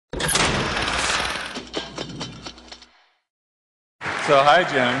hi,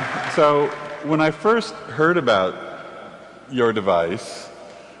 Jim. So when I first heard about your device,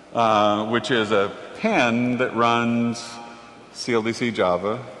 which is a pen that runs CLDC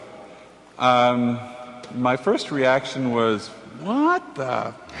Java, my first reaction was, what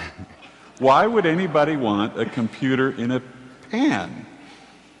the? Why would anybody want a computer in a pen?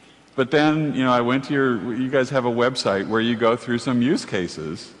 But then, you know, I went to you guys have a website where you go through some use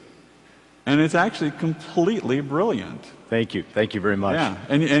cases, and it's actually completely brilliant. Thank you. Thank you very much. Yeah,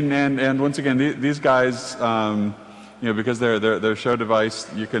 and once again, these guys, you know, because they're show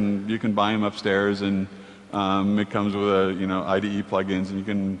device, you can buy them upstairs, and it comes with a, you know, IDE plugins, and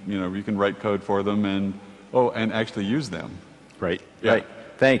you can write code for them and actually use them. Right. Yeah. Right.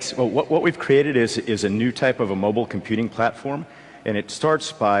 Thanks. Well, what we've created is a new type of a mobile computing platform, and it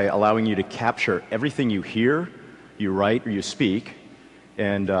starts by allowing you to capture everything you hear, you write, or you speak,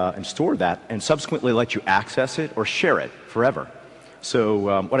 and store that, and subsequently let you access it or share it forever.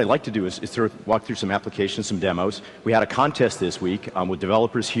 So what I'd like to do is walk through some applications, some demos. We had a contest this week with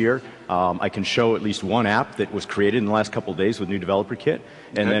developers here. I can show at least one app that was created in the last couple of days with new developer kit,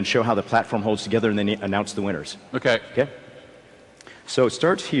 and then show how the platform holds together, and then announce the winners. Okay. Okay. So it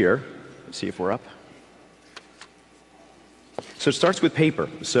starts here. Let's see if we're up. So it starts with paper.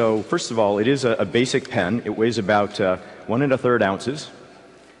 So first of all, it is a basic pen. It weighs about 1 1/3 ounces.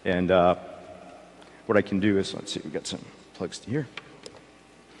 And what I can do is, let's see, we've got some plugs to here.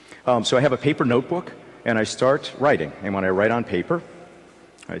 So I have a paper notebook, and I start writing. And when I write on paper,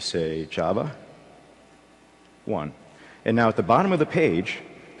 I say JavaOne. And now at the bottom of the page,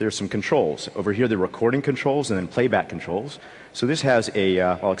 there's some controls. Over here, the recording controls and then playback controls. So this has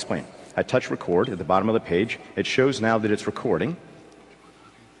I'll explain. I touch record at the bottom of the page. It shows now that it's recording.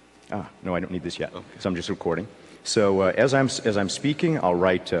 No, I don't need this yet. Okay. So I'm just recording. So as I'm speaking, I'll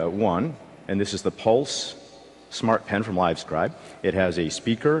write one, and this is the Pulse Smartpen from Livescribe. It has a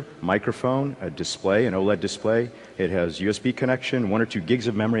speaker, microphone, a display, an OLED display. It has USB connection, 1 or 2 gigs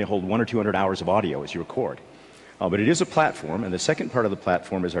of memory, hold 100 or 200 hours of audio as you record. But it is a platform, and the second part of the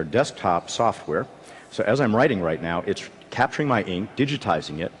platform is our desktop software. So as I'm writing right now, it's capturing my ink,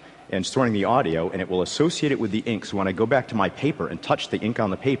 digitizing it, and storing the audio, and it will associate it with the ink. So when I go back to my paper and touch the ink on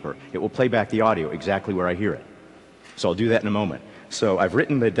the paper, it will play back the audio exactly where I hear it. So I'll do that in a moment. So I've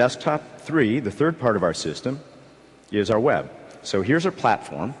written the desktop 3. The third part of our system is our web. So here's our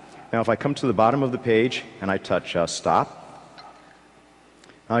platform. Now if I come to the bottom of the page and I touch stop,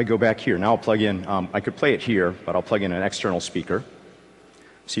 I go back here. Now I'll plug in, I could play it here, but I'll plug in an external speaker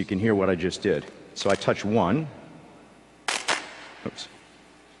so you can hear what I just did. So I touch 1. Oops.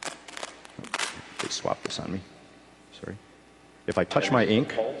 They swapped this on me. Sorry. If I touch my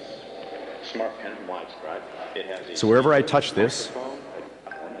ink, so wherever I touch this,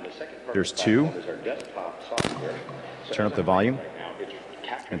 there's 2. Turn up the volume.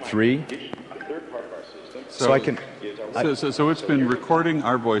 And 3. So I can. So it's been recording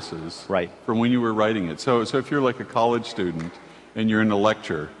our voices from when you were writing it. So if you're like a college student and you're in a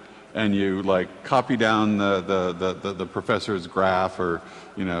lecture and you like copy down the professor's graph, or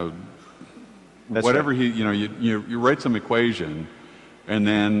you know whatever you write some equation, and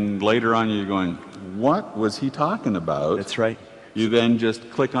then later on you're going, what was he talking about? That's right. You then just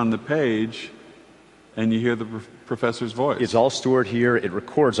click on the page and you hear the professor's voice. It's all stored here. It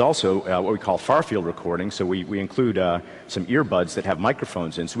records also what we call far-field recording. So we include some earbuds that have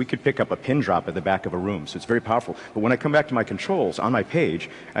microphones in. So we could pick up a pin drop at the back of a room. So it's very powerful. But when I come back to my controls on my page,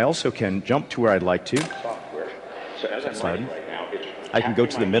 I also can jump to where I'd like to. So as I'm writing right now, I can go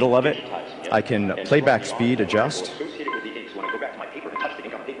to the middle of it. I can playback speed adjust.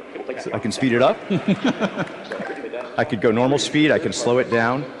 So I can speed it up. I could go normal speed. I can slow it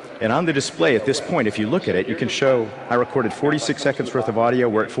down. And on the display at this point, if you look at it, you can show I recorded 46 seconds worth of audio.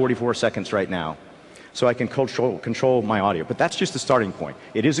 We're at 44 seconds right now. So I can control my audio. But that's just the starting point.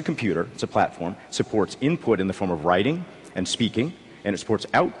 It is a computer. It's a platform. It supports input in the form of writing and speaking, and it supports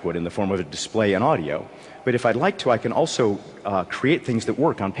output in the form of a display and audio. But if I'd like to, I can also create things that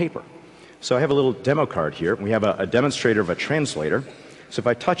work on paper. So I have a little demo card here. We have a demonstrator of a translator. So if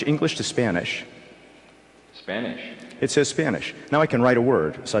I touch English to Spanish, it says Spanish. Now I can write a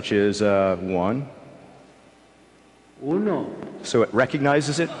word, such as one. Uno. So it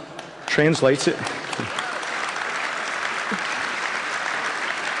recognizes it, translates it.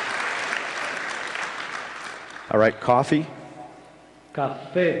 All right, coffee.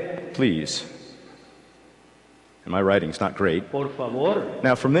 Café. Please. And my writing's not great. Por favor.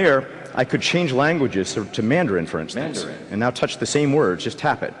 Now from there, I could change languages to Mandarin, for instance. And now touch the same words, just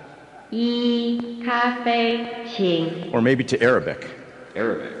tap it. Or maybe to Arabic.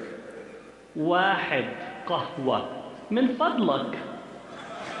 واحد قهوة من فضلك.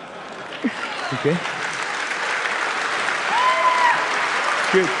 Okay.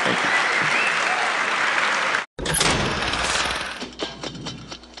 Good. Thank you.